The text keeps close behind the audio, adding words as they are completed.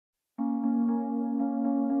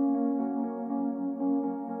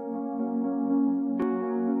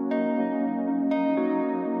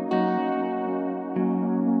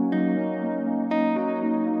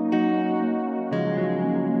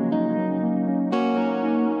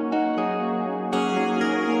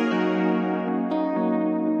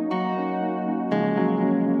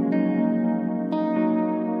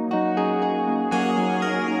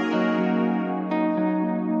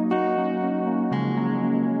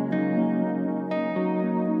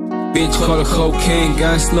Bitch call it cocaine,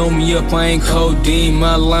 gon' slow me up, I ain't codeine.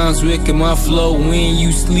 My lines wicked, my flow when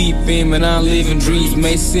you sleepin', man, I'm living dreams.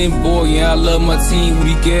 Mason boy, yeah, I love my team.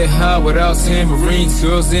 We get high without tambourines.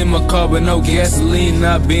 Girls in my car but no gasoline.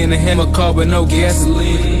 Not being a hammer car but no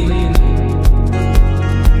gasoline.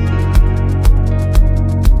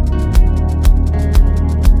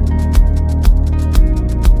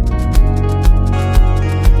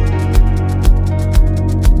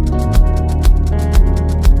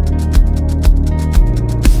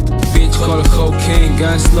 Cocaine,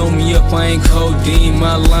 gon' slow me up, I ain't codeine.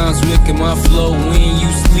 My lines wicked, my flow when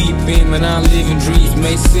you sleepin', man, I'm living dreams.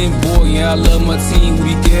 Mason boy, yeah, I love my team.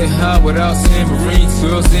 We get high without tambourines.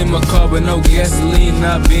 Girls in my car but no gasoline.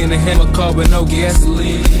 Not being a hammer car but no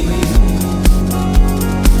gasoline.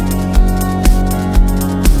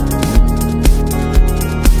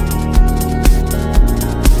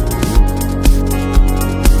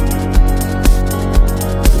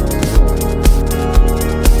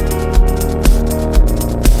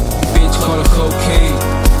 Cocaine,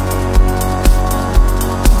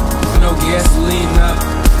 no gasoline up.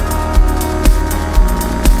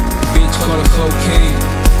 Bitch call it cocaine,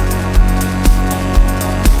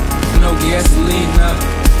 no gasoline up,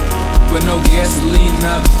 but no gasoline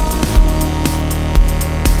up.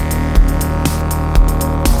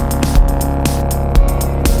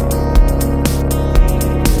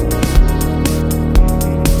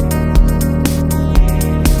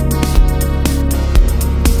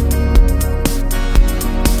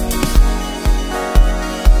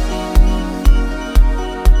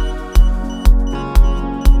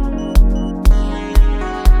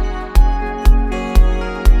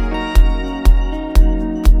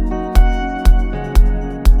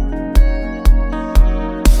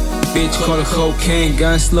 Bitch call it cocaine,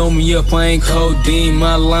 gon' slow me up, I ain't codeine.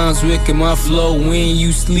 My lines wicked, my flow when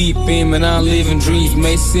you sleepin', man, I'm living dreams.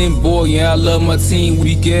 Mason boy, yeah, I love my team.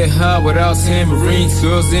 We get high without tambourines.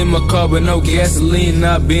 Girls in my car but no gasoline.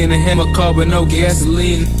 Not being a hammer car but no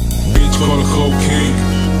gasoline. Bitch call it cocaine,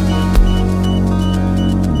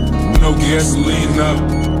 no gasoline up.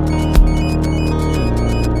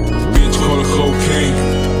 Bitch call it cocaine,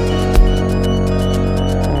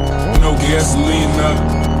 no gasoline up.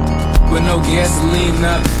 With no gasoline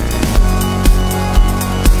up.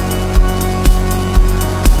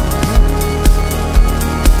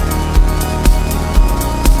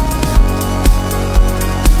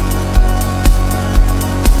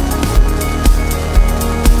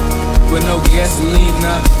 With no gasoline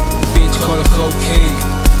up. Bitch call it cocaine.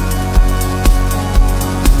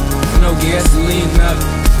 No gasoline up.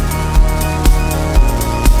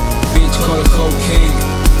 Bitch call it cocaine.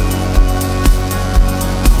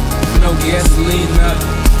 No gasoline up,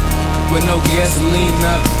 with no gasoline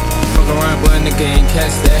up. Fuck around, but a nigga ain't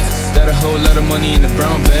catch that. Got a whole lot of money in the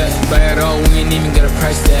brown bag. Buy it all, we ain't even got a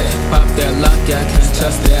price tag. Pop that lock, yeah, I can't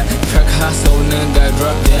trust that. Track high, so none gotta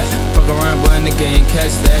drop that. Fuck around, but a nigga ain't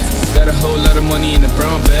catch that. Got a whole lot of money in the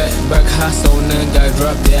brown bag. Back high, so none gotta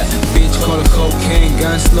drop that. Bitch call it cocaine,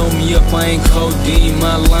 gon' slow me up, I ain't codeine.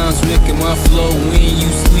 My lines wicked, my flow when you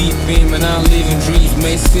sleepin', man, I'm living dreams.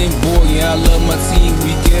 Mason boy, yeah, I love my team.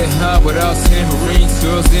 We get high without tambourines.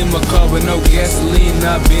 Girls in my car but no gasoline.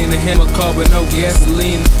 Not being a hammer car but no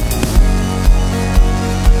gasoline.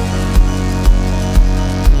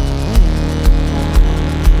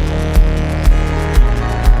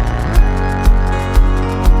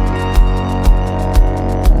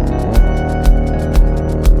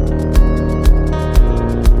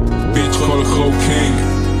 Bitch call it cocaine,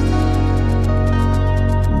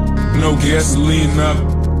 no gasoline up.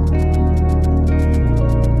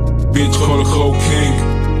 Bitch call it cocaine,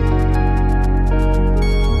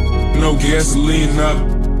 no gasoline up,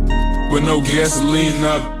 with no gasoline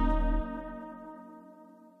up.